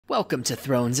Welcome to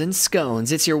Thrones and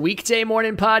Scones. It's your weekday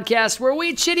morning podcast where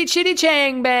we chitty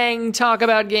chang bang talk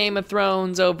about Game of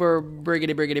Thrones over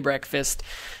briggity breakfast.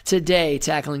 Today,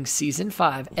 tackling Season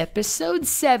 5, Episode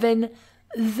 7,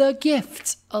 The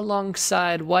Gift,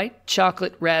 alongside white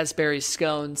chocolate raspberry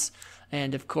scones,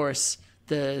 and of course,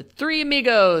 the three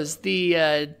amigos,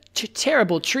 the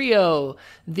terrible trio,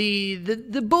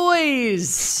 the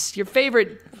boys, your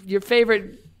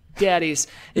favorite daddies.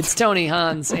 It's Tony,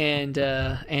 Hans, and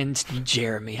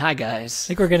Jeremy. Hi, guys. I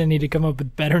think we're going to need to come up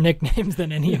with better nicknames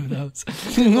than any of those.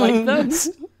 Like those?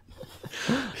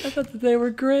 I thought that they were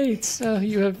great.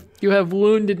 You have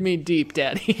wounded me deep,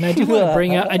 Daddy. And I do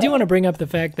want to bring up the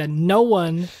fact that no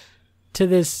one to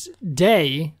this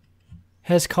day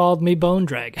has called me Bone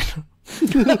Dragon.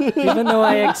 Even though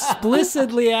I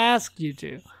explicitly asked you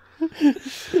to.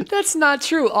 That's not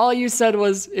true. All you said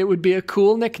was it would be a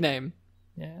cool nickname.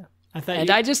 Yeah. I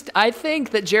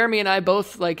think that Jeremy and I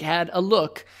both had a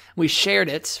look. We shared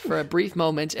it for a brief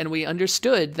moment, and we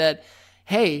understood that,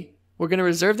 hey, we're going to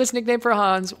reserve this nickname for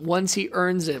Hans once he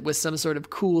earns it with some sort of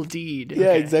cool deed.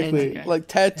 Yeah, exactly. Like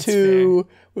tattoo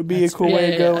would be a cool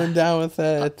way of going down with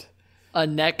that. A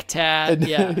neck tat,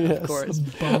 yeah, yes. of course.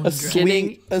 A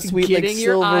sweet getting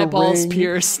your eyeballs ring.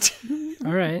 Pierced.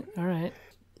 All right.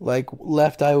 Like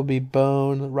left eye will be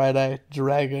bone, right eye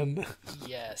dragon.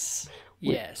 Yes.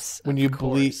 Yes. When you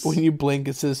blink,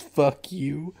 it says "fuck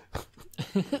you."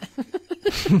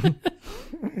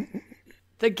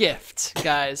 The Gift,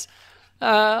 guys.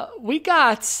 We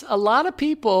got a lot of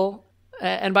people,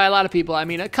 and by a lot of people, I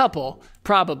mean a couple,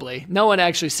 probably. No one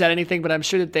actually said anything, but I'm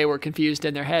sure that they were confused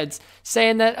in their heads,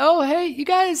 saying that, oh, hey, you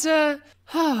guys, I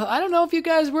don't know if you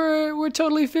guys were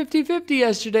totally 50-50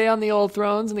 yesterday on the old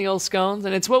Thrones and the old Scones,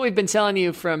 and it's what we've been telling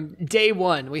you from day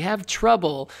one. We have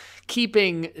trouble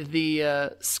keeping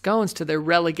the Scones to their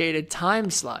relegated time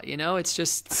slot, you know? It's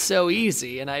just so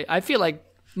easy, and I feel like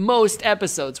most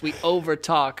episodes we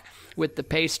overtalk with the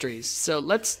pastries. So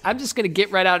I'm just going to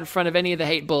get right out in front of any of the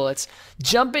hate bullets.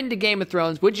 Jump into Game of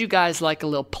Thrones. Would you guys like a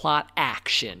little plot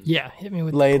action? Yeah, hit me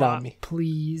with Lay the it plot, on me,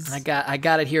 please. I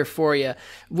got it here for you.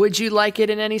 Would you like it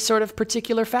in any sort of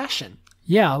particular fashion?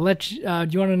 Yeah, I'll let you, do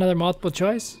you want another multiple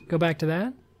choice? Go back to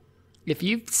that? If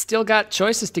you've still got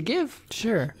choices to give.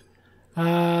 Sure.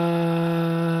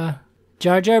 Jar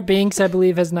Jar Binks, I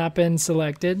believe, has not been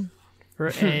selected for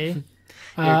A.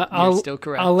 You're still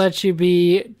correct. I'll let you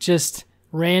be just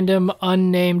random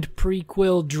unnamed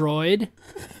prequel droid.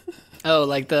 Oh,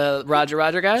 like the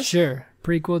Roger guys? Sure,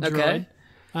 prequel droid.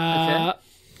 Okay.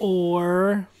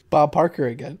 Or Bob Parker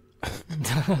again.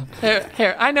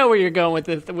 Here, I know where you're going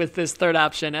with this third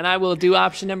option, and I will do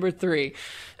option number 3.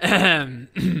 Hey,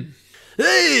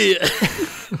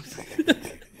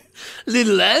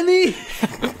 little Annie,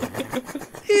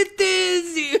 it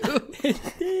is you.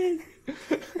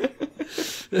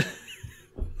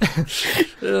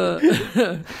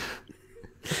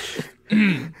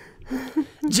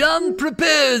 John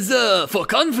prepares for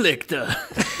conflict.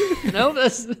 No,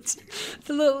 that's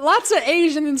lots of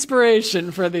Asian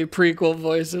inspiration for the prequel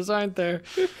voices, aren't there?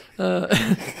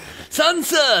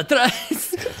 Sansa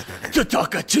tries to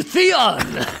talk to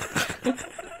Theon.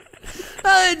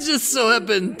 I just so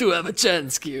happen to have a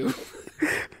chance cue.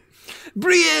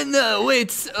 Brienne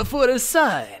waits for a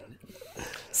sign.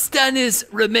 Stannis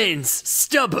remains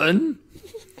stubborn.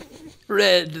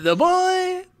 Red the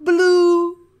boy,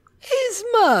 blue his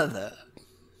mother.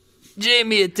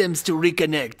 Jaime attempts to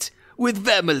reconnect with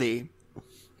family.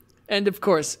 And of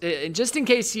course, just in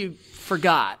case you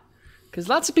forgot, because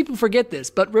lots of people forget this,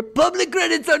 but Republic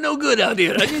credits are no good out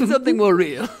here. I need something more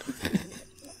real.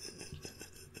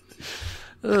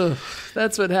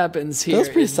 That's what happens here. That was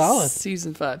pretty solid.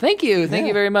 Season 5. Thank you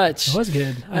very much. it was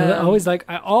good. I always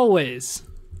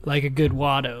like a good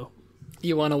Watto.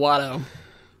 You want a Watto.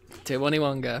 Te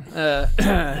Waniwanga.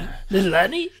 Little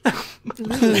Annie?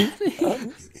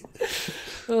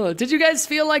 Oh, did you guys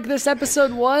feel like this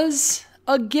episode was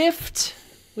a gift?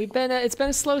 It's been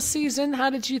a slow season.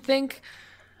 How did you think?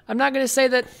 I'm not going to say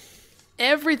that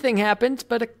everything happened,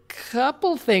 but a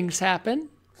couple things happened.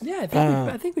 Yeah,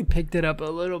 I think we picked it up a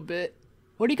little bit.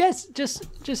 What do you guys just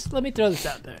let me throw this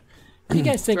out there. What do you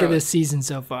guys think of this season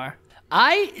so far?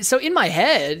 So in my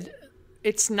head,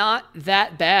 it's not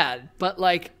that bad, but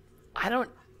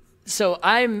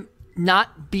I'm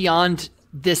not beyond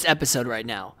this episode right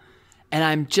now. And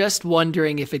I'm just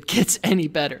wondering if it gets any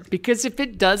better. Because if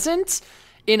it doesn't,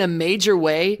 in a major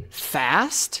way,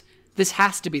 fast, this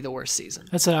has to be the worst season.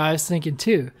 That's what I was thinking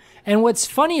too. And what's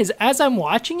funny is as I'm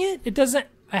watching it,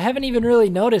 I haven't even really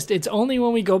noticed. It's only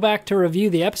when we go back to review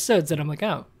the episodes that I'm like,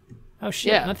 oh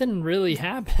shit, nothing really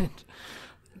happened.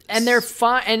 And they're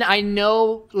fine. And I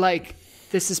know, like,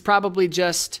 this is probably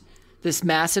just this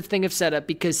massive thing of setup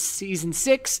because season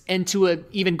 6 and to an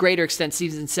even greater extent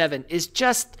season 7 is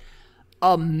just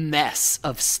a mess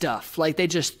of stuff. Like they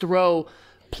just throw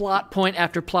plot point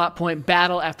after plot point,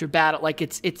 battle after battle. Like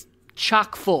it's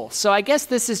chock full. So I guess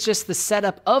this is just the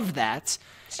setup of that.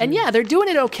 And yeah, they're doing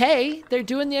it okay. They're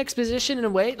doing the exposition in a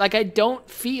way. Like I don't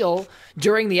feel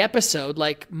during the episode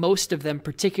like most of them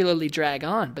particularly drag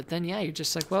on. But then yeah, you're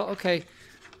just like, well, okay,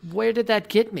 where did that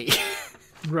get me?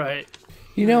 Right.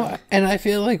 You know, and I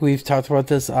feel like we've talked about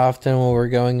this often when we're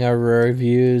going over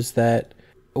reviews that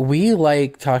we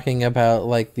like talking about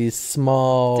like these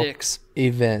small Dicks.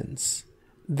 events.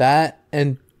 That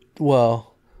and,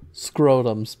 well,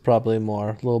 scrotums probably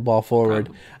more. Little ball forward.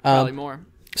 Probably more.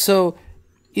 So,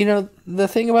 you know, the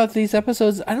thing about these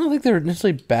episodes, I don't think they're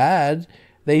necessarily bad.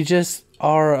 They just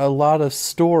are a lot of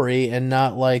story and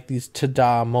not like these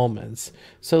ta-da moments.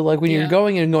 So, like, when you're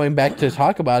going back to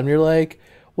talk about them, you're like,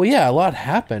 well, yeah, a lot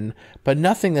happened, but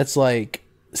nothing that's, like,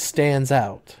 stands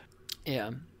out.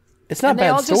 Yeah. It's not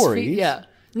bad stories.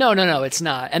 No, it's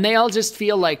not. And they all just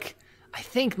feel like, I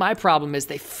think my problem is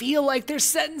they feel like they're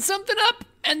setting something up,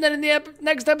 and then in the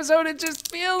next episode, it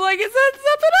just feels like it's setting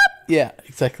something up. Yeah,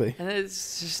 exactly. And it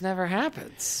just never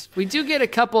happens. We do get a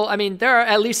couple, I mean, there are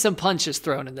at least some punches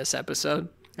thrown in this episode.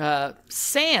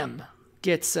 Sam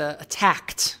gets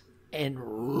attacked and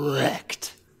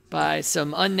wrecked by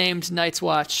some unnamed Night's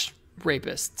Watch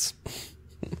rapists.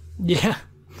 Yeah.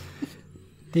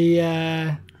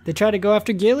 They try to go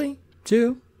after Gilly,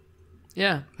 too.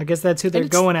 Yeah. I guess that's who they're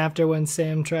going after when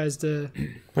Sam tries to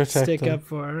stick up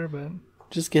for her, but...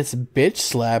 Just gets bitch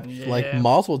slapped like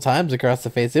multiple times across the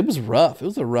face. It was rough. It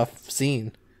was a rough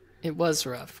scene. It was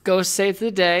rough. Ghost saved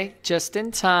the day just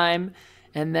in time,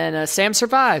 and then Sam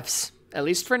survives, at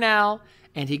least for now,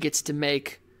 and he gets to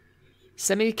make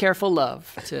semi-careful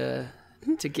love to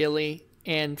Gilly,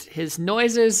 and his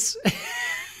noises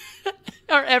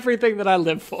are everything that I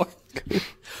live for.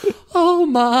 Oh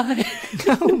my.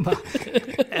 Oh my.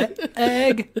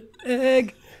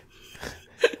 Egg.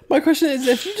 My question is,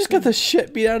 if you just got the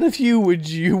shit beat out of you, would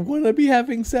you want to be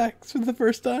having sex for the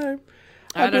first time?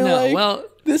 I don't know. Like, well,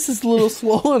 this is a little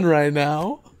swollen right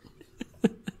now.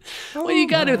 Well, you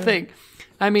got to think.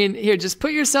 I mean, here, just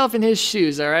put yourself in his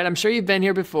shoes, all right? I'm sure you've been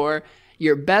here before.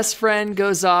 Your best friend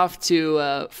goes off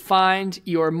to find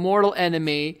your mortal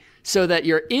enemy so that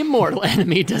your immortal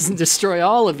enemy doesn't destroy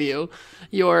all of you.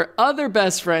 Your other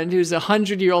best friend, who's a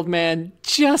 100-year-old man,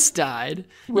 just died.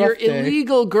 Your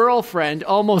illegal girlfriend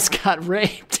almost got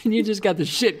raped, and you just got the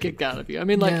shit kicked out of you. I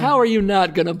mean, like, how are you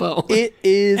not gonna bone? It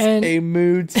is a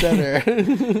mood setter.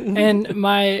 And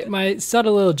my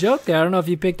subtle little joke there, I don't know if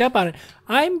you picked up on it.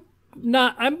 I'm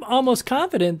almost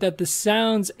confident that the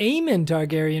sounds Aemon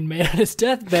Targaryen made on his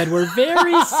deathbed were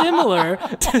very similar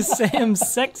to Sam's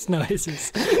sex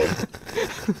noises.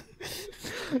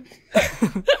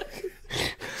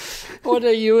 What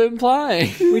are you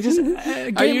implying? We just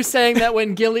are you saying that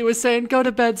when Gilly was saying, "Go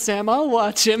to bed, Sam, I'll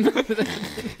watch him,"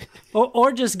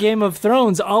 or just Game of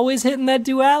Thrones, always hitting that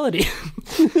duality?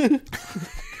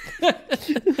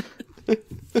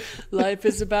 Life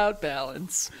is about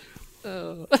balance.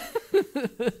 Oh.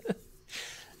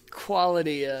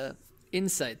 Quality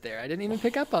insight there. I didn't even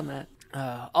pick up on that.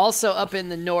 Also up in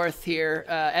the north here,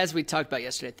 as we talked about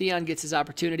yesterday, Theon gets his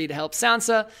opportunity to help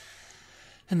Sansa,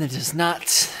 and that does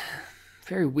not,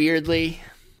 very weirdly,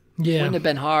 wouldn't have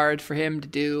been hard for him to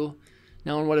do.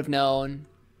 No one would have known.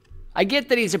 I get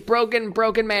that he's a broken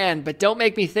man, but don't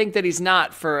make me think that he's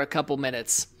not for a couple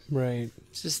minutes. Right.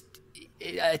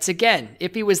 It's again,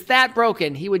 if he was that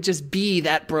broken, he would just be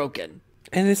that broken.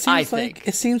 And it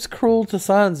seems cruel to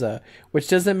Sansa, which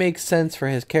doesn't make sense for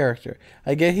his character.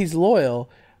 I get he's loyal,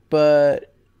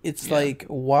 but it's like,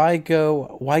 why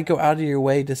go out of your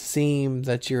way to seem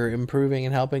that you're improving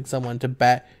and helping someone to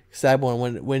backstab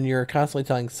one when you're constantly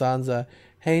telling Sansa,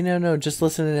 hey, no, just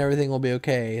listen and everything will be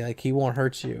okay. Like, he won't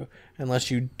hurt you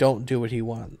unless you don't do what he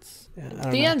wants.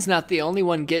 Theon's not the only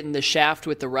one getting the shaft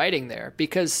with the writing there,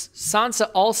 because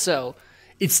Sansa also,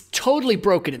 it's totally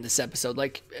broken in this episode.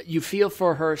 Like, you feel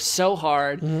for her so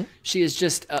hard. Mm-hmm. She is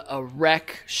just a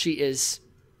wreck. She is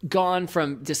gone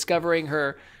from discovering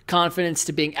her confidence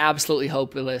to being absolutely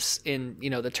hopeless in,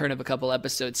 the turn of a couple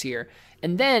episodes here.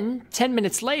 And then 10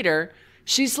 minutes later,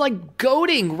 she's like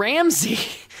goading Ramsay,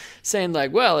 saying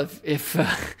like, well, if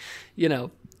you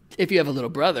have a little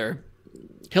brother,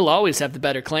 he'll always have the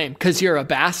better claim because you're a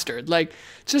bastard. Like,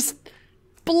 just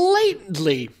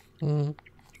blatantly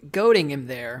goading him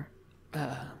there,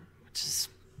 which is,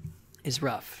 is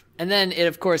rough. And then it,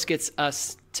 of course, gets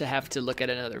us to have to look at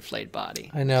another flayed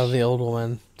body. I know, the old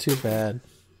one. Too bad.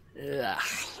 Ugh.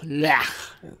 And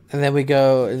then we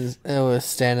go with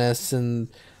Stannis and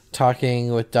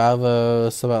talking with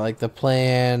Davos about like the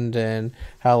plan and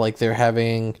how like they're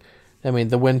having. I mean,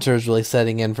 the winter's really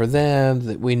setting in for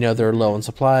them. We know they're low on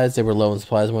supplies. They were low on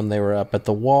supplies when they were up at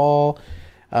the wall.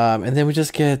 And then we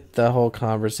just get the whole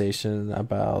conversation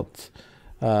about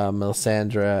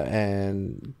Melisandre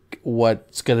and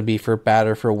what's going to be for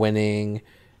batter for winning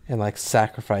and like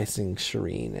sacrificing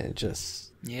Shireen. And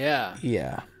just...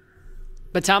 Yeah.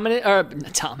 But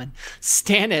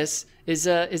Stannis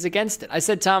is against it. I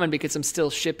said Tommen because I'm still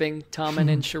shipping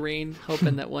Tommen and Shireen,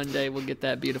 hoping that one day we'll get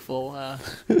that beautiful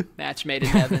match made in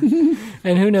heaven.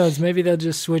 And who knows, maybe they'll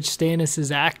just switch Stannis'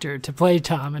 actor to play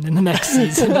Tommen in the next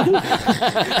season.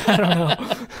 I don't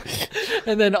know.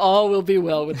 And then all will be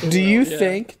well with the Do you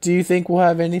think we'll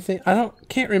have anything?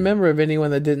 Can't remember of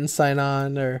anyone that didn't sign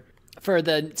on or for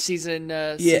the season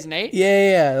 8?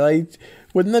 Yeah. Like,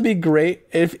 wouldn't that be great?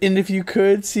 If you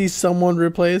could see someone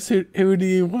replace, who do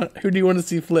you want to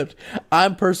see flipped?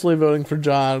 I'm personally voting for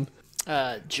Jon.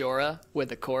 Jorah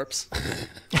with a corpse.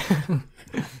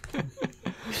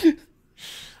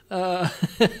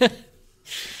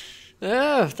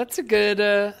 That's a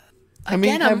good.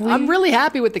 I'm really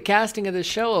happy with the casting of this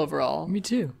show overall. Me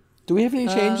too. Do we have any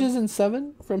changes in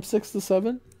 7 from 6 to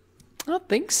 7? I don't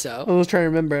think so. I was trying to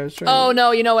remember.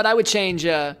 No, you know what? I would change.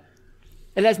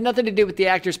 It has nothing to do with the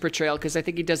actor's portrayal because I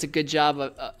think he does a good job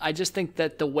of. I just think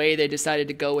that the way they decided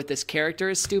to go with this character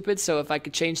is stupid. So if I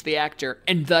could change the actor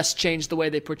and thus change the way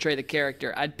they portray the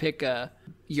character, I'd pick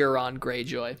Euron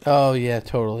Greyjoy. Oh yeah,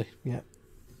 totally. Yeah.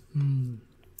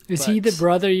 Is he the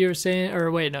brother you were saying? Or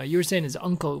wait, no, you were saying his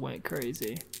uncle went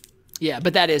crazy. Yeah,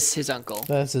 but that is his uncle.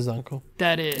 That's his uncle.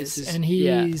 That is,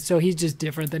 so he's just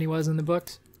different than he was in the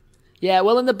books. Yeah,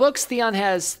 well, in the books, Theon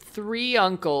has 3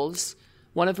 uncles.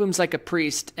 One of whom's like a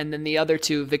priest, and then the other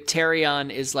 2,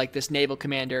 Victarion is like this naval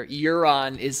commander.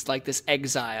 Euron is like this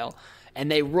exile.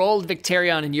 And they rolled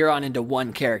Victarion and Euron into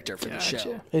one character for the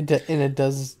show.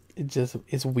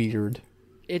 It's weird.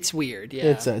 It's weird, yeah.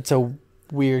 It's a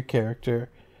weird character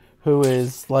who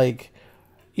is like,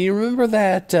 you remember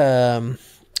that in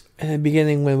the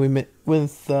beginning when we met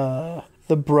with the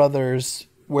brothers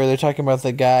where they're talking about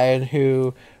the guy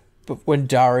who, when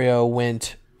Dario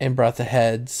went and brought the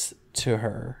heads to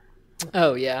her.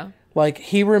 Oh yeah. Like,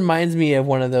 he reminds me of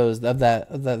one of those of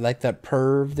that like that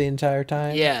perv the entire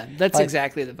time. Yeah, that's like,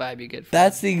 exactly the vibe you get.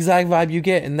 That's the exact vibe you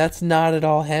get, and that's not at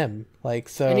all him. Like,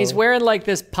 so. And he's wearing like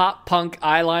this pop punk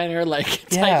eyeliner, like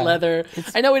tight leather.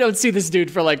 I know we don't see this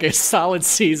dude for like a solid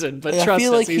season, but trust us, I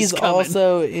feel like he's coming.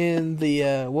 Also in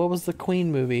the what was the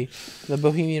Queen movie, the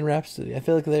Bohemian Rhapsody. I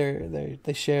feel like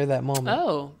they share that moment.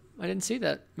 Oh, I didn't see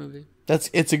that movie.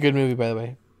 It's a good movie, by the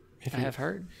way. I have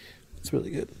heard. It's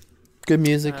really good. Good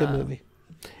music, good movie.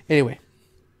 Anyway.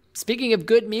 Speaking of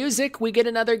good music, we get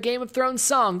another Game of Thrones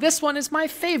song. This one is my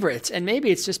favorite, and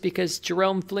maybe it's just because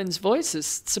Jerome Flynn's voice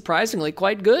is surprisingly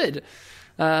quite good.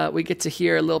 We get to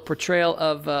hear a little portrayal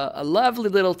of a lovely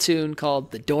little tune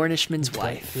called The Dornishman's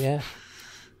Wife. Yeah.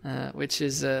 Which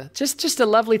is just a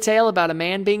lovely tale about a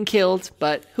man being killed,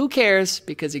 but who cares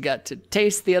because he got to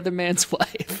taste the other man's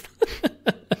wife.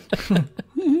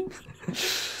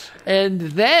 And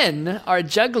then our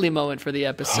juggly moment for the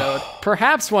episode,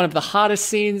 perhaps one of the hottest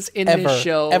scenes in this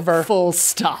show, ever, full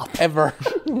stop. Ever.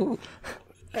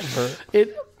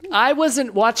 I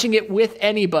wasn't watching it with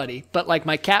anybody, but like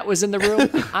my cat was in the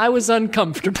room, I was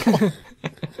uncomfortable.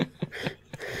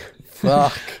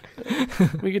 Fuck.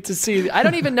 We get to see, I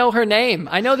don't even know her name.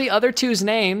 I know the other 2's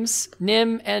names,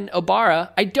 Nim and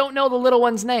Obara. I don't know the little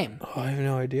one's name. Oh, I have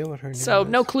no idea what her name is. So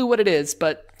no clue what it is,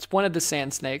 but it's one of the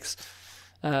sand snakes.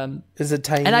 Is it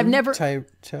Tyrene? And I've never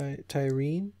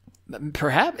Tyrene?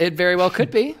 Perhaps it very well could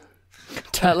be.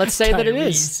 Let's say that it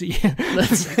is.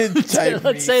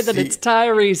 Let's say that it's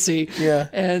Tyrese. Yeah.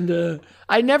 And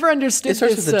I never understood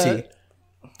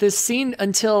this scene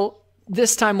until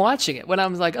this time watching it. When I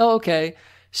was like, oh, okay,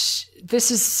 this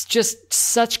is just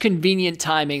such convenient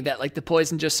timing that like the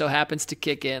poison just so happens to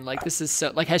kick in. Like this is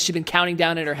so like, has she been counting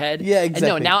down in her head? Yeah,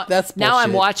 exactly. And no, That's now I'm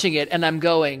bullshit. watching it and I'm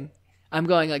going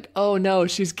like, oh no,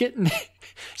 she's getting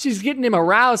him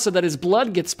aroused so that his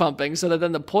blood gets pumping so that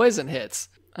then the poison hits.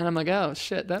 And I'm like, oh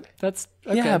shit, that's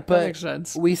okay. Yeah, but that makes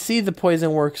sense. We see the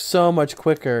poison work so much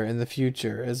quicker in the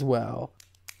future as well.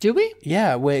 Do we?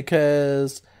 Yeah,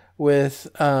 because with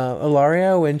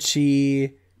Ilaria, when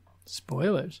she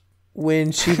Spoilers.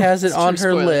 has it on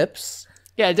her lips.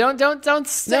 Yeah, don't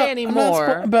say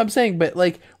anymore. But I'm saying, but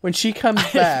like when she comes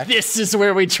back, This is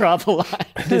where we draw the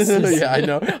line. yeah, I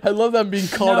know. I love that I'm being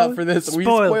called out for this. We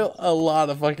spoiled. spoil a lot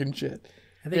of fucking shit.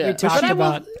 I think Yeah. we talked But I will-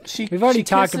 about. We've already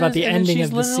talked about the kisses, and then ending she's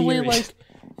of the literally, series.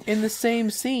 Like, in the same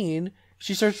scene,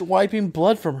 she starts wiping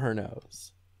blood from her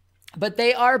nose. But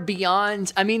they are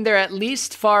beyond, I mean, they're at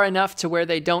least far enough to where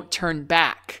they don't turn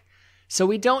back. So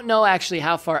we don't know actually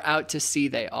how far out to sea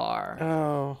they are.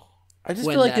 Oh, I just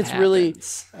when feel like that it's really,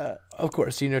 happens. of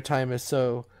course, time is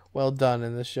so well done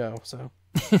in this show. So,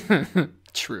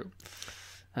 True.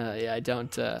 Yeah, I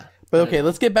don't. but okay,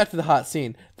 let's get back to the hot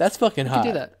scene. That's fucking hot.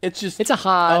 do that. It's just, It's a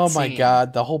hot oh my scene.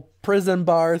 god, the whole prison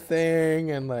bar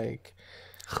thing and like,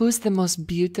 Who's the most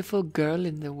beautiful girl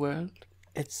in the world?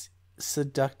 it's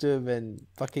seductive and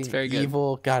fucking very good.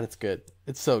 evil. God, it's good.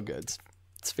 It's so good.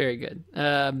 It's very good.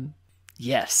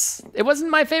 Yes, it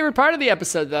wasn't my favorite part of the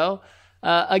episode though.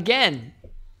 Again,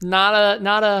 not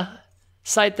a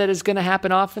sight that is going to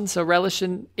happen often. So relish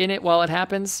in it while it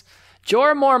happens.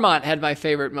 Jorah Mormont had my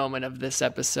favorite moment of this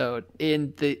episode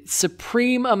in the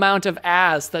supreme amount of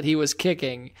ass that he was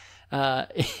kicking.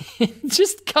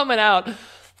 Just coming out,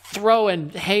 throwing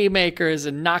haymakers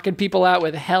and knocking people out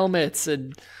with helmets,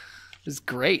 and it was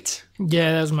great.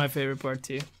 Yeah, that was my favorite part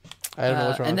too. I don't know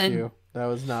what's wrong and with then- you. That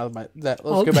was not my. Let's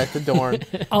go back to Dorne.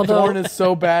 Although- Dorne is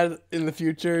so bad in the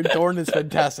future. Dorne is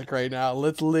fantastic right now.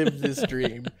 Let's live this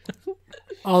dream.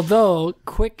 Although,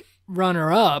 quick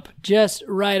runner-up, just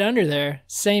right under there,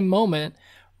 same moment,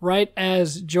 right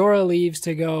as Jorah leaves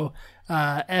to go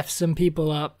F some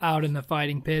people up out in the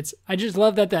fighting pits. I just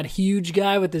love that huge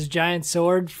guy with this giant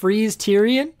sword frees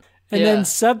Tyrion and Yeah. then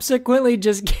subsequently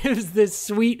just gives this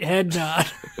sweet head nod.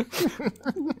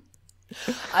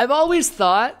 I've always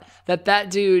thought that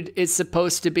dude is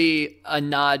supposed to be a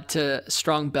nod to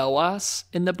Strong Belwas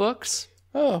in the books.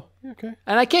 Oh, okay.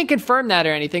 And I can't confirm that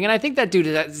or anything. And I think that dude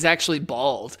is actually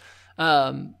bald.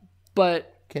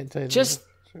 But Can't tell you. just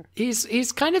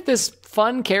he's kind of this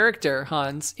fun character,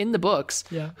 Hans, in the books,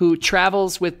 Yeah. who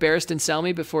travels with Barristan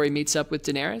Selmy before he meets up with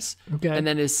Daenerys, Okay. and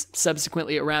then is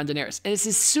subsequently around Daenerys. And it's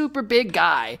this super big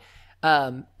guy,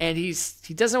 and he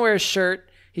doesn't wear a shirt.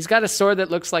 He's got a sword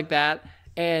that looks like that,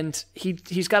 and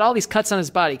he's got all these cuts on his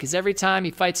body because every time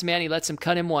he fights a man, he lets him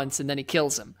cut him once, and then he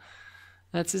kills him.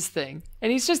 That's his thing.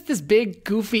 And he's just this big,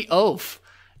 goofy oaf.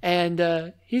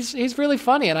 And he's really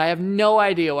funny, and I have no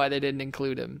idea why they didn't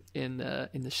include him in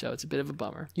the show. It's a bit of a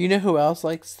bummer. You know who else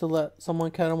likes to let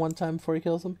someone cut him one time before he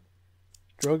kills him?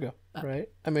 Drogo, right?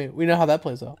 I mean, we know how that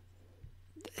plays out.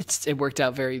 It worked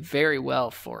out very, very well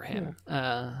for him.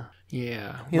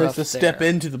 Yeah. He likes to step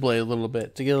into the blade a little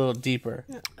bit to get a little deeper.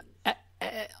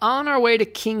 On our way to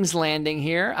King's Landing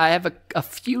here, I have a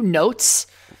few notes,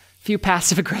 a few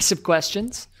passive-aggressive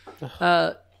questions.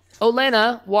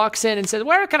 Olenna walks in and says,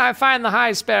 "Where can I find the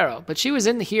High Sparrow?" But she was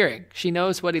in the hearing. She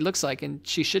knows what he looks like, and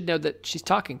she should know that she's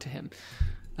talking to him.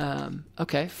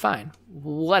 Okay, fine.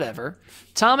 Whatever.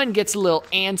 Tommen gets a little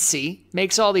antsy,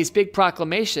 makes all these big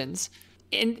proclamations,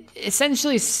 and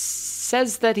essentially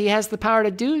says that he has the power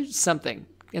to do something,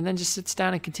 and then just sits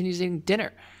down and continues eating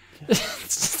dinner. It's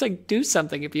just like, do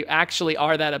something if you actually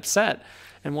are that upset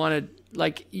and want to,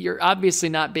 like, you're obviously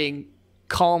not being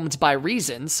calmed by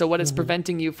reason, so what is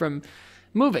preventing you from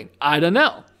moving? I don't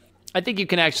know. I think you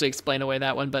can actually explain away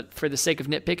that one, but for the sake of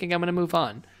nitpicking, I'm going to move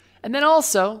on. And then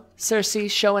also, Cersei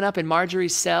showing up in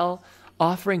Marjorie's cell,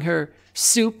 offering her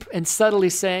soup and subtly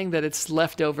saying that it's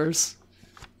leftovers.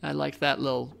 I like that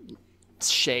little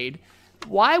shade.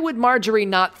 Why would Marjorie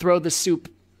not throw the soup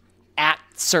at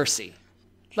Cersei?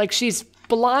 Like, she's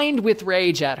blind with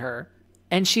rage at her,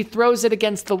 and she throws it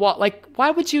against the wall. Like,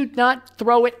 why would you not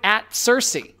throw it at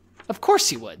Cersei? Of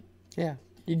course you would. Yeah,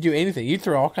 you'd do anything. You'd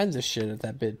throw all kinds of shit at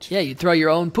that bitch. Yeah, you'd throw your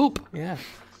own poop. Yeah.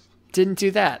 Didn't do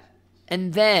that.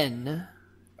 And then,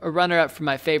 a runner-up for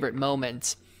my favorite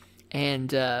moment, and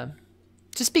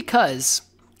just because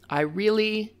I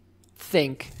really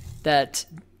think that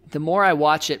the more I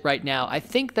watch it right now, I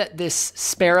think that this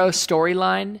Sparrow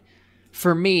storyline,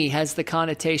 for me, has the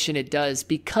connotation it does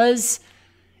because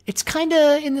it's kind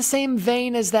of in the same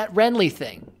vein as that Renly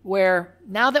thing, where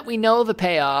now that we know the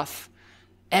payoff,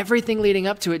 everything leading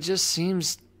up to it just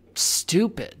seems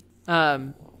stupid.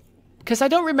 Because I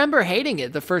don't remember hating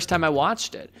it the first time I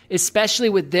watched it, especially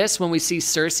with this when we see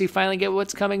Cersei finally get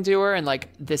what's coming to her and like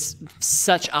this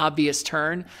such obvious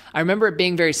turn. I remember it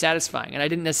being very satisfying, and I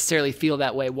didn't necessarily feel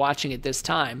that way watching it this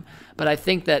time. But I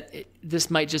think that this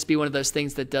might just be one of those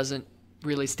things that doesn't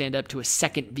really stand up to a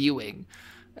second viewing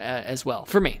as well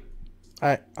for me.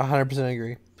 I 100%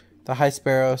 agree. The High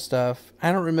Sparrow stuff,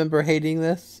 I don't remember hating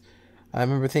this. I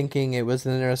remember thinking it was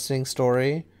an interesting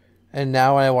story. And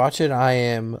now when I watch it, I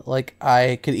am like,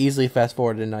 I could easily fast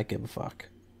forward and not give a fuck.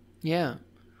 Yeah.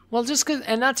 Well, just because,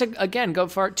 and not to, again, go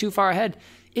too far ahead,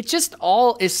 it just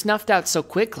all is snuffed out so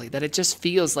quickly that it just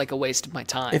feels like a waste of my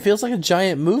time. It feels like a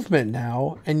giant movement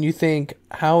now, and you think,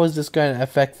 how is this going to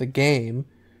affect the game?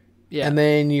 Yeah. And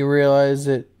then you realize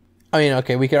that, I mean,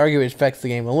 okay, we could argue it affects the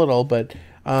game a little, but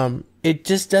it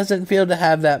just doesn't feel to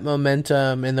have that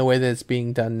momentum in the way that it's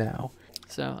being done now.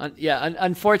 So,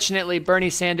 unfortunately, Bernie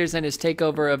Sanders and his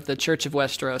takeover of the Church of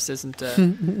Westeros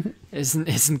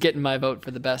isn't getting my vote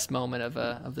for the best moment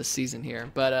of the season here.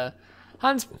 But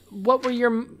Hans, what were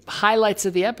your highlights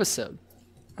of the episode?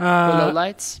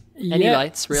 Lowlights? Any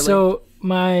lights, really? So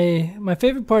my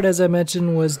favorite part, as I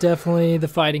mentioned, was definitely the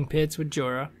fighting pits with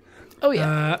Jorah. Oh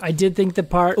yeah, I did think the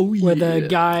part where the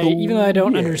guy, even though I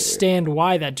don't understand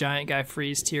why that giant guy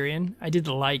frees Tyrion, I did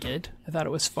like it. I thought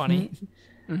it was funny.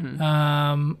 Mm-hmm.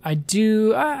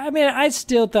 I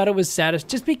still thought it was satisfying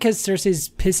just because Cersei's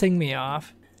pissing me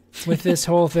off with this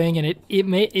whole thing, and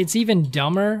it's even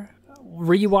dumber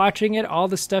rewatching it. All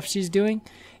the stuff she's doing,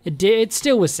 it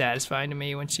still was satisfying to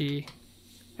me when she,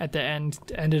 at the end,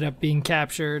 ended up being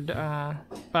captured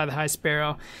by the High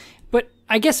Sparrow. But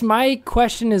I guess my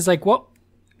question is like, what?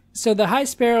 So the High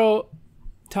Sparrow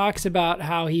talks about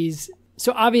how he's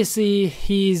supposed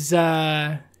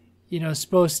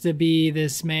to be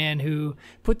this man who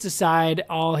puts aside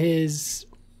all his,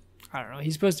 I don't know,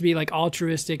 he's supposed to be like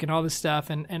altruistic and all this stuff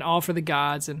and all for the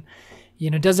gods and,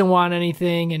 doesn't want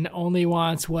anything and only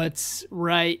wants what's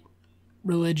right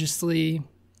religiously.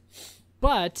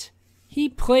 But he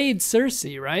played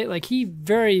Cersei, right? Like he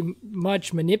very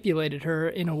much manipulated her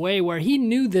in a way where he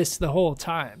knew this the whole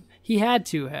time. He had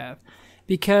to have,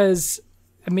 because,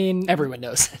 I mean, everyone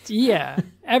knows it. Yeah,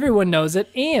 everyone knows it.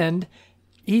 And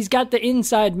he's got the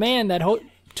inside man that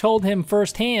told him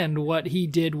firsthand what he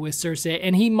did with Cersei,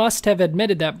 and he must have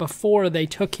admitted that before they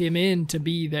took him in to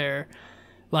be their,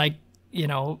 like,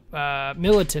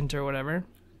 militant or whatever.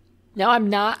 Now,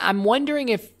 I'm wondering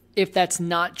if that's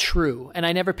not true, and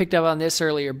I never picked up on this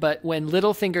earlier, but when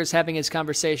Littlefinger's having his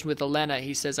conversation with Olenna,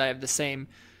 he says, I have the same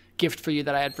gift for you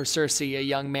that I had for Cersei, a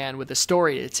young man with a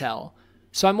story to tell.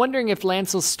 So I'm wondering if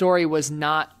Lancel's story was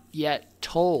not yet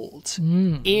told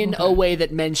in a way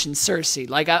that mentions Cersei.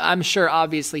 Like I'm sure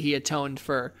obviously he atoned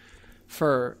for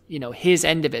his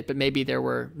end of it, but maybe there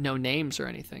were no names or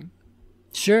anything.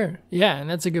 Sure. Yeah, and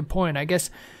that's a good point. I guess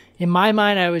in my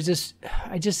mind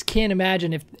I just can't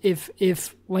imagine if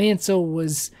Lancel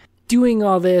was doing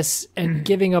all this and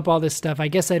giving up all this stuff. I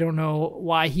guess I don't know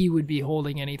why he would be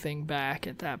holding anything back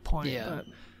at that point. Yeah. But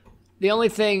the only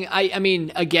thing, I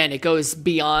mean, again, it goes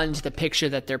beyond the picture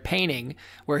that they're painting,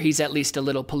 where he's at least a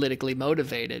little politically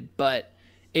motivated, but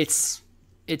it's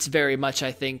very much,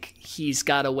 I think, he's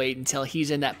got to wait until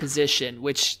he's in that position,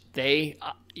 which they,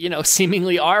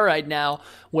 seemingly are right now,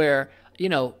 where,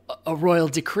 a royal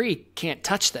decree can't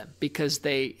touch them because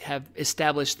they have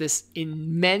established this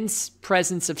immense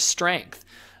presence of strength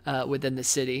within the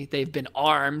city. They've been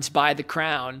armed by the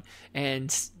crown,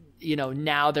 and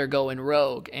now they're going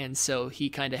rogue, and so he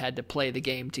kind of had to play the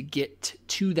game to get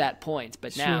to that point.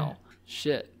 But now,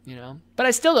 shit, But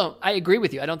I agree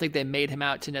with you. I don't think they made him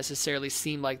out to necessarily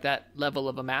seem like that level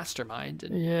of a mastermind.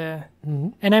 And, yeah. Mm-hmm.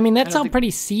 And I mean, that's all pretty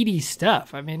seedy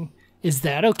stuff. I mean, is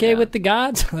that okay with the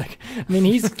gods? Like,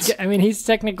 he's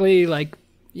technically, like,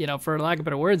 for lack of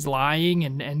better words, lying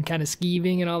and kind of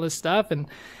scheming and all this stuff. And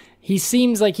he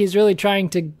seems like he's really trying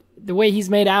to, the way he's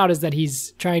made out is that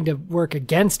he's trying to work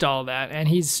against all that, and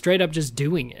he's straight up just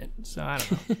doing it. So I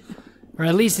don't know. Or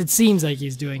at least it seems like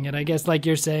he's doing it. I guess, like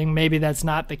you're saying, maybe that's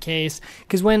not the case.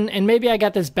 Because and maybe I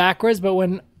got this backwards, but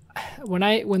when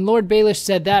Lord Baelish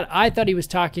said that, I thought he was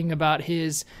talking about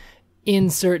his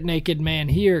insert naked man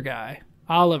here guy,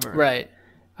 Oliver. Right.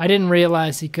 I didn't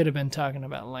realize he could have been talking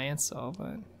about Lancel,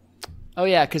 but... Oh,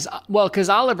 yeah, because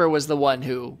Oliver was the one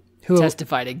who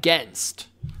testified against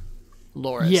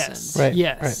Loras. Yes. Right.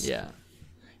 Yes. Right. Yeah.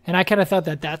 And I kind of thought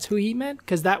that that's who he meant,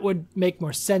 because that would make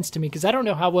more sense to me, because I don't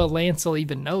know how well Lancel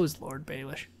even knows Lord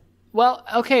Baelish. Well,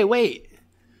 okay, wait.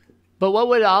 But what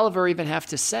would Oliver even have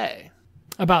to say?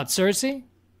 About Cersei?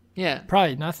 Yeah.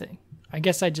 Probably nothing. I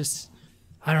guess I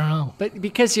don't know. But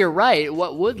because you're right,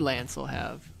 what would Lancel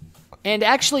have? And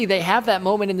actually, they have that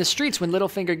moment in the streets when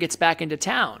Littlefinger gets back into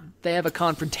town. They have a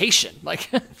confrontation. Like,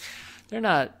 they're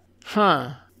not,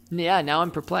 Yeah, now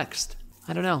I'm perplexed.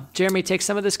 I don't know. Jeremy, take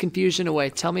some of this confusion away.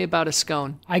 Tell me about a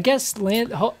scone. I guess wait.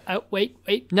 No, I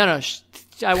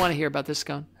want to hear about this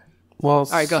scone. Well, all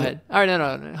right, go ahead. All right,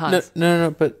 no, Hans. No,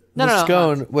 but the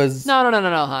scone Hans. was... No,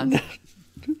 Hans.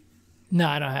 No,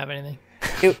 I don't have anything.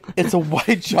 It's a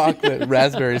white chocolate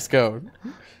raspberry scone.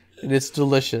 and it's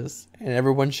delicious, and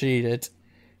everyone should eat it.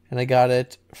 And I got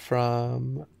it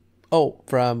from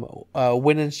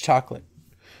Winnen's Chocolate.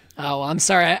 Oh, I'm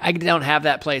sorry. I don't have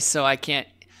that place, so I can't.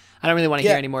 I don't really want to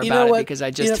hear any more about it because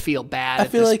I just feel bad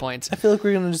at this point. I feel like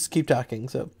we're gonna just keep talking.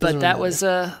 But that was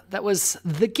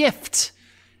The Gift,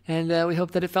 and we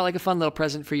hope that it felt like a fun little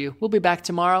present for you. We'll be back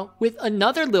tomorrow with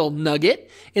another little nugget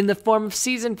in the form of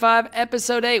Season 5,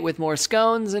 Episode 8, with more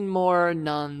scones and more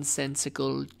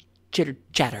nonsensical chitter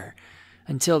chatter.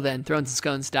 Until then,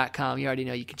 thronesandscones.com. You already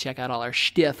know you can check out all our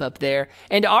stuff up there.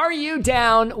 And are you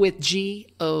down with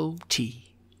GOT?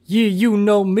 Yeah, you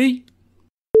know me.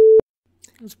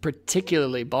 It was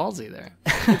particularly ballsy there.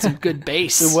 It's some good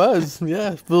bass. It was,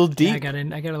 yeah, a little deep. Yeah, I got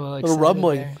a little excited little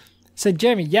rumbling. there. So,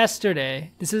 Jeremy,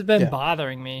 yesterday, this has been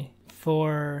bothering me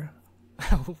for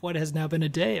what has now been a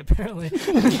day, apparently.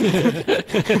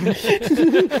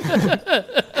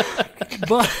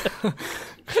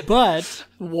 But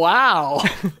wow.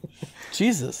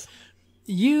 Jesus.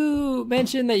 You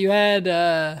mentioned that you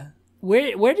had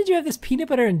where did you have this peanut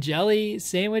butter and jelly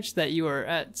sandwich that you were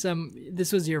at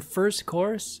this was your first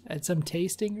course at some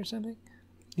tasting or something?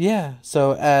 Yeah,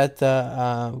 so at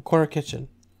the Corner Kitchen.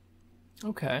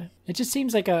 Okay. It just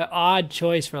seems like an odd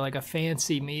choice for like a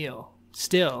fancy meal.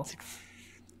 Still.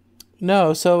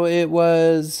 No, so it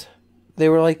was they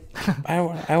were like I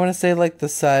want to say like the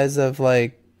size of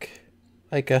like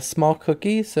a small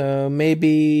cookie, so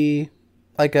maybe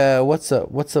like what's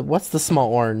the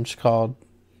small orange called?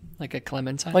 Like a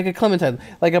clementine? Like a clementine.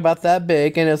 Like about that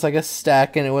big, and it was like a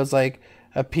stack, and it was like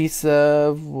a piece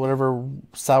of whatever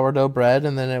sourdough bread,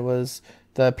 and then it was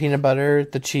the peanut butter,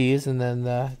 the cheese, and then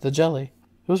the jelly.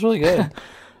 It was really good.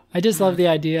 I just love the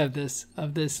idea of this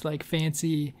like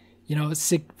fancy,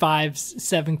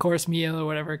 7 course meal or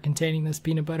whatever containing this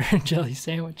peanut butter and jelly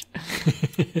sandwich.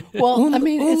 Well, I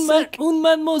mean, it's like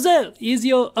mademoiselle, is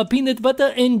your a peanut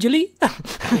butter and jelly?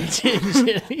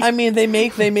 I mean, they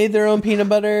made their own peanut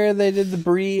butter. They did the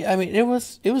brie. I mean, it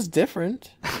was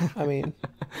different. I mean,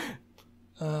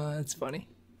 that's funny.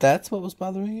 That's what was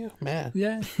bothering you, man.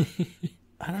 Yeah.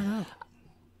 I don't know.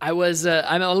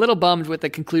 I'm a little bummed with the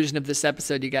conclusion of this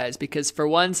episode, you guys, because for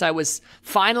once I was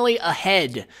finally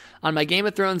ahead on my Game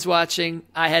of Thrones watching.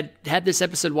 I had this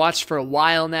episode watched for a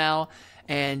while now,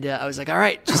 and I was like, all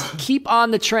right, just keep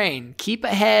on the train, keep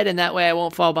ahead, and that way I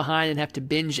won't fall behind and have to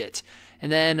binge it.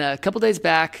 And then a couple days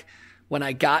back, when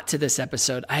I got to this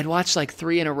episode, I had watched like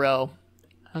 3 in a row.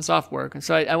 I was off work, and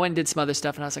so I went and did some other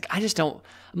stuff, and I was like, I'm a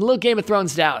little Game of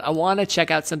Thrones out. I want to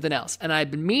check out something else. And I'd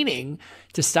been meaning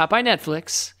to stop by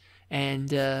Netflix and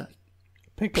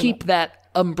peep that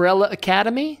Umbrella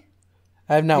Academy.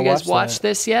 I have not watched You guys watched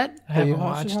this yet? I haven't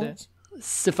watched it.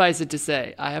 Suffice it to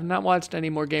say, I have not watched any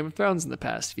more Game of Thrones in the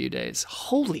past few days.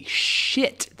 Holy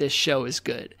shit, this show is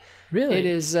good. Really? It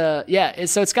is, so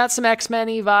it's got some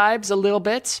X-Men-y vibes a little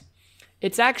bit.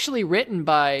 It's actually written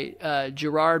by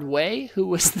Gerard Way, who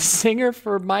was the singer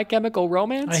for My Chemical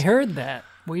Romance. I heard that.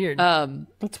 Weird.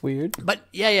 That's weird. But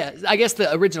yeah. I guess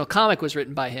the original comic was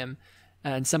written by him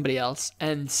and somebody else.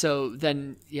 And so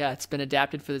then, it's been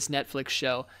adapted for this Netflix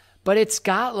show. But it's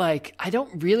got like, I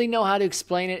don't really know how to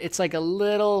explain it. It's like a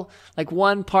little, like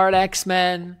one part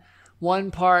X-Men, one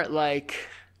part like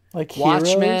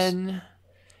Watchmen. Heroes?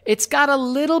 It's got a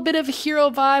little bit of hero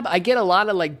vibe. I get a lot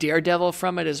of like Daredevil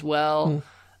from it as well.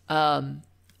 And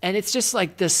it's just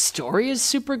like the story is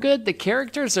super good. The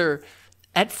characters are,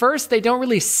 at first, they don't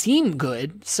really seem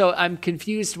good. So I'm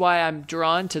confused why I'm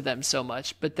drawn to them so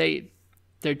much. But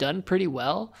they're done pretty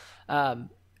well. And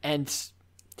it's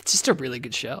just a really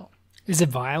good show. Is it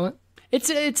violent?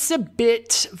 It's a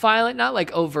bit violent, not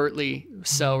like overtly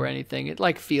so or anything. It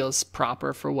like feels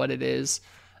proper for what it is.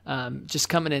 Just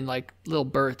coming in like little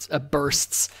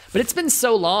bursts. But it's been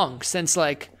so long since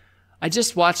like I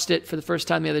just watched it for the first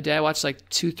time the other day. I watched like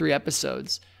 2-3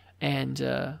 episodes, and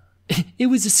it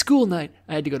was a school night.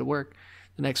 I had to go to work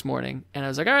the next morning, and I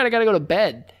was like, all right, I got to go to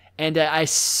bed. And I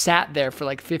sat there for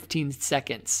like 15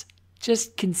 seconds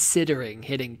just considering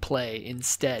hitting play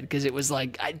instead, because it was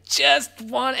like, I just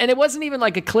want, and it wasn't even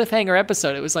like a cliffhanger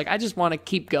episode. It was like, I just want to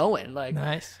keep going. Like,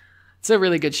 nice. It's a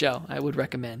really good show. I would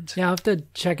recommend. Yeah, I'll have to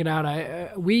check it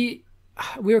out. We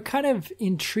were kind of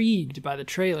intrigued by the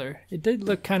trailer. It did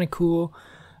look kind of cool.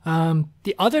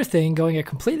 The other thing, going a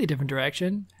completely different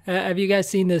direction. Have you guys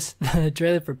seen the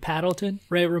trailer for Paddleton,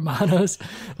 Ray Romano's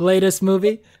latest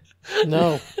movie?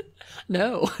 No.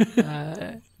 No.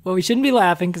 Well, we shouldn't be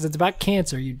laughing because it's about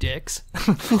cancer, you dicks.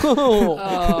 But,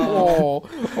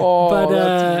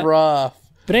 that's rough.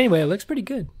 But anyway, it looks pretty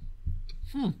good.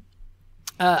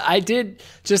 I did,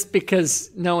 just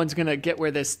because no one's going to get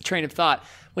where this train of thought.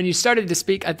 When you started to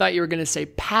speak, I thought you were going to say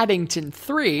Paddington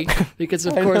 3, because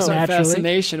of course our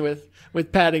fascination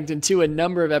with Paddington 2 a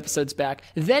number of episodes back.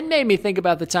 Then made me think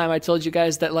about the time I told you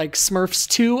guys that like Smurfs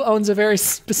 2 owns a very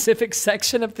specific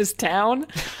section of this town.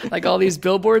 Like all these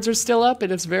billboards are still up,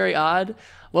 and it's very odd.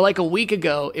 Well, like a week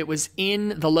ago, it was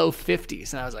in the low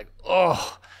 50s, and I was like,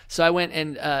 oh. So I went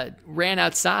and ran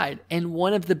outside, and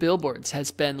one of the billboards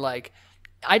has been like,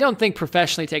 I don't think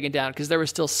professionally taken down, because there were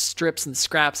still strips and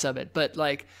scraps of it, but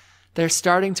like they're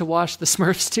starting to wash the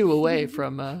Smurfs 2 away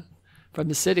from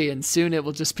the city, and soon it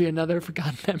will just be another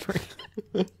forgotten memory.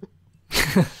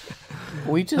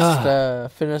 We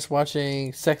just finished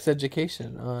watching Sex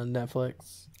Education on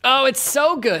Netflix. Oh, it's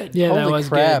so good. Yeah, that Holy was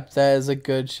crap, good. that is a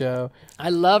good show. I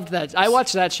loved that. I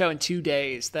watched that show in 2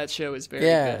 days. That show is very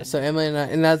good. So Emily and I,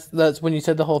 and that's when you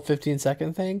said the whole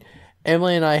 15-second thing.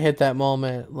 Emily and I hit that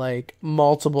moment like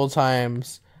multiple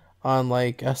times on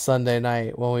like a Sunday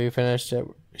night when we finished it.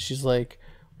 She's like,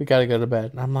 we gotta go to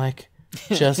bed. And I'm like,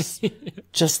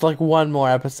 just like one more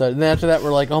episode. And then after that,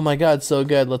 we're like, oh my God, so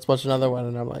good. Let's watch another one.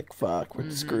 And I'm like, fuck, we're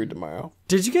screwed tomorrow.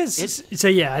 Did you guys? So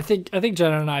yeah, I think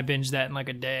Jenna and I binged that in like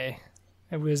a day.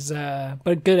 It was, but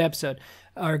a good episode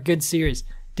or good series.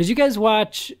 Did you guys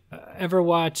ever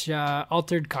watch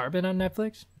Altered Carbon on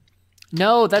Netflix?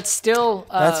 No, that's still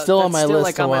on my list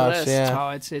like to on my watch. list. Yeah. Oh,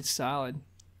 it's solid.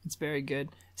 It's very good.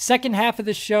 Second half of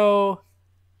the show,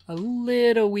 a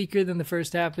little weaker than the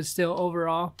first half, but still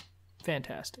overall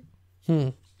fantastic.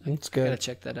 It's good. Gotta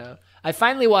check that out. I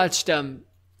finally watched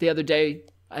the other day.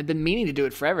 I've been meaning to do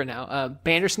it forever now.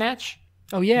 Bandersnatch.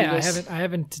 Oh yeah, I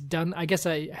haven't done. I guess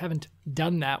I haven't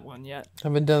done that one yet. I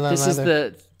haven't done that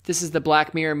either. This is the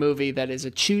Black Mirror movie that is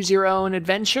a choose your own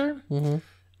adventure.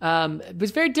 It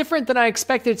was very different than I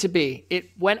expected it to be.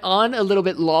 It went on a little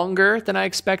bit longer than I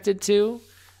expected to.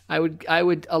 I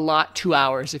would allot 2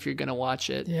 hours if you're gonna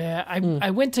watch it. Yeah, I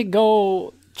went to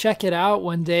go check it out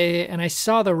one day, and I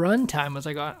saw the runtime was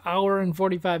like an hour and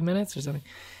 45 minutes or something,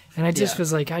 and I just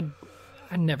was like, I'm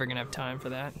never gonna have time for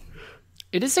that.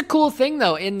 It is a cool thing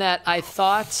though, in that I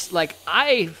thought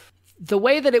the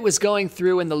way that it was going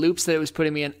through and the loops that it was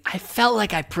putting me in, I felt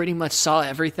like I pretty much saw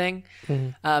everything.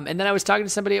 And then I was talking to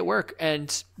somebody at work,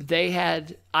 and I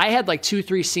had like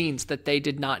 2-3 scenes that they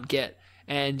did not get,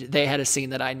 and they had a scene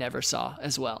that I never saw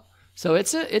as well. So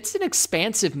it's an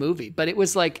expansive movie, but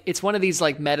it's one of these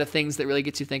like meta things that really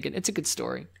gets you thinking. It's a good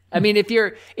story. I mean,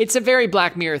 it's a very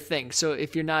Black Mirror thing. So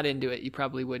if you're not into it, you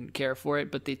probably wouldn't care for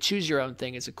it, but the choose your own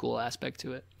thing is a cool aspect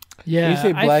to it. Yeah. When you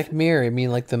say Black Mirror, you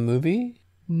mean like the movie?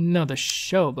 No, the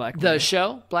show Black Mirror. The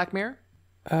show Black Mirror?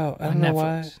 Oh, I don't know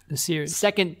why. The series.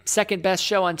 Second best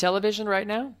show on television right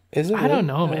now? Is it? I don't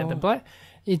know, man.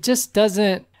 It just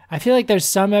doesn't. I feel like there's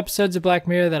some episodes of Black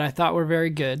Mirror that I thought were very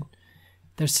good.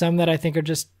 There's some that I think are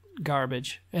just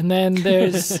garbage, and then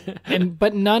there's,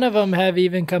 but none of them have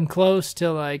even come close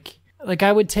to like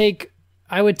I would take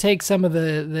some of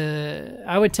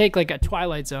I would take like a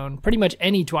Twilight Zone, pretty much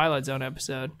any Twilight Zone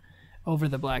episode over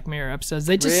the Black Mirror episodes.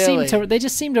 They just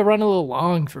seem to run a little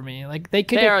long for me. Like they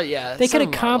could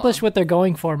accomplish what they're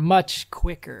going for much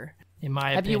quicker, in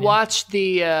my opinion. Have you watched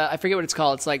the I forget what it's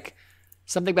called. It's like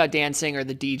something about dancing or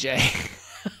the DJ.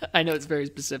 I know it's very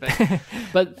specific,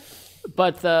 but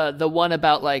the one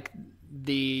about like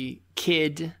the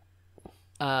kid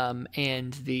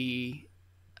and the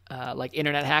like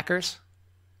internet hackers.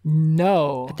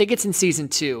 No, I think it's in season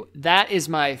 2. That is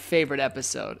my favorite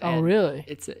episode. Oh, really?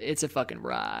 It's a fucking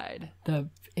ride. The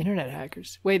internet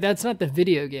hackers. Wait, that's not the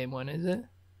video game one, is it?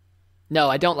 No,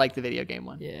 I don't like the video game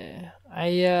one. Yeah,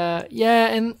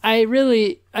 and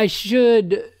I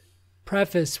should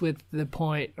preface with the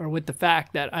point, or with the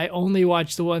fact that I only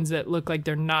watch the ones that look like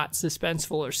they're not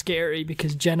suspenseful or scary,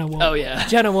 because Jenna won't. Oh yeah,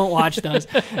 Jenna won't watch those.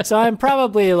 So I'm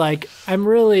probably I'm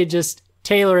really just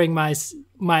tailoring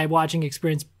my watching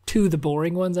experience to the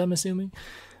boring ones, I'm assuming.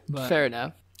 But fair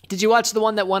enough. Did you watch the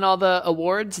one that won all the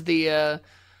awards? The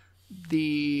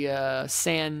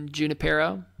San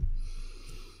Junipero?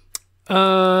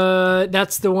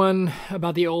 That's the one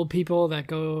about the old people that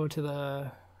go to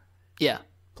the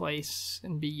place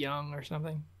and be young or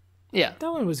something. Yeah.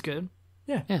 That one was good.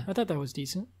 Yeah. I thought that was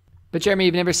decent. But Jeremy,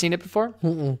 you've never seen it before?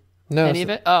 Mm-mm. No. Any of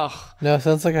it? Oh. No, it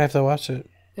sounds like I have to watch it.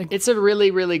 It's a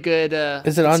really, really good.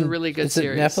 Is it on? A really good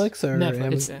series. Netflix or Netflix?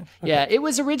 Amazon? Yeah, it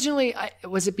was originally.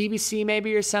 Was it BBC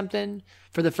maybe or something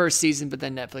for the first season, but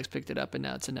then Netflix picked it up and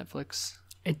now it's a Netflix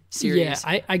series.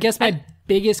 Yeah, I guess my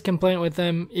biggest complaint with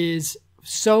them is,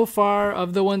 so far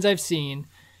of the ones I've seen,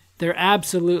 they're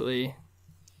absolutely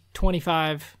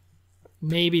 25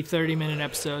 maybe 30-minute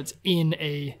episodes in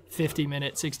a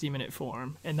 50-minute, 60-minute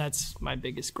form, and that's my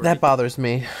biggest gripe. That bothers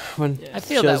me when I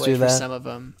feel shows that way do for that. some of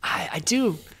them. I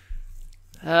do.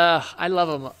 I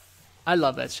love them. I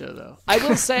love that show though. I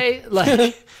will say,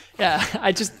 like, yeah,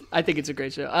 I think it's a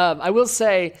great show. I will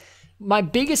say, my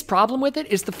biggest problem with it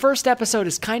is the first episode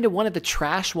is kind of one of the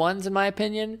trash ones in my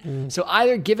opinion. So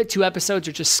either give it 2 episodes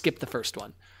or just skip the first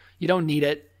one. You don't need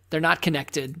it. They're not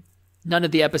connected. None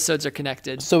of the episodes are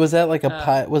connected. So was that like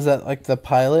was that like the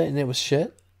pilot and it was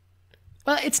shit?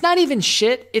 Well, it's not even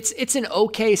shit. It's an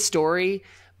okay story,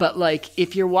 but like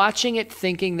if you're watching it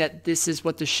thinking that this is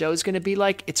what the show's going to be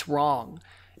like, it's wrong.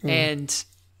 And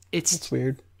It's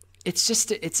weird.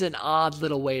 It's an odd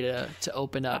little way to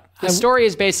open up. The story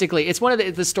is basically, it's one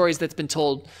of the stories that's been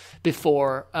told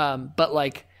before, but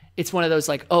like it's one of those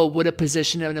like, oh, would a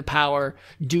position of power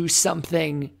do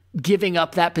something, giving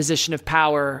up that position of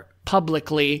power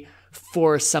publicly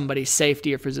for somebody's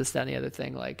safety or for this, that, and the other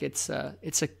thing. Like it's a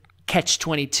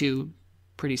catch-22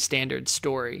 pretty standard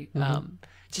story,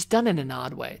 just done in an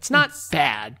odd way. It's not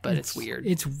bad, but it's weird.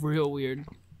 It's real weird.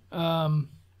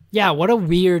 Yeah, what a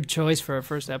weird choice for a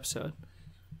first episode.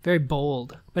 Very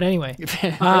bold. But anyway.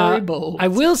 Very bold. I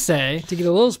will say, to get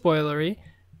a little spoilery,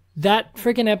 that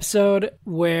freaking episode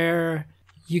where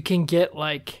you can get,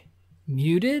 like,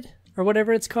 muted or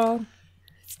whatever it's called.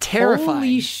 It's terrifying.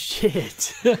 Holy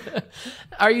shit.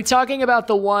 Are you talking about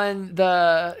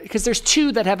because there's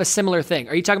 2 that have a similar thing.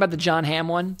 Are you talking about the John Hamm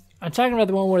one? I'm talking about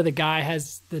the one where the guy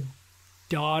has the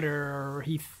daughter, or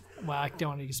well, I don't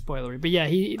want to get spoilery, but yeah,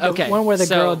 the one where the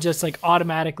girl just like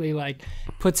automatically like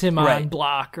puts him on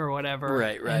block or whatever.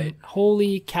 Right. And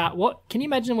holy cow! What can you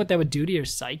imagine what that would do to your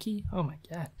psyche? Oh my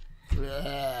god.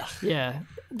 Ugh. Yeah,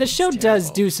 the show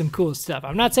does do some cool stuff.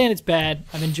 I'm not saying it's bad.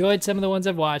 I've enjoyed some of the ones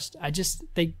I've watched. I just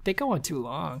they go on too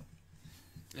long.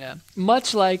 Yeah,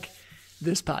 much like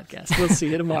this podcast. We'll see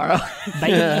you tomorrow.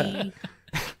 Bye.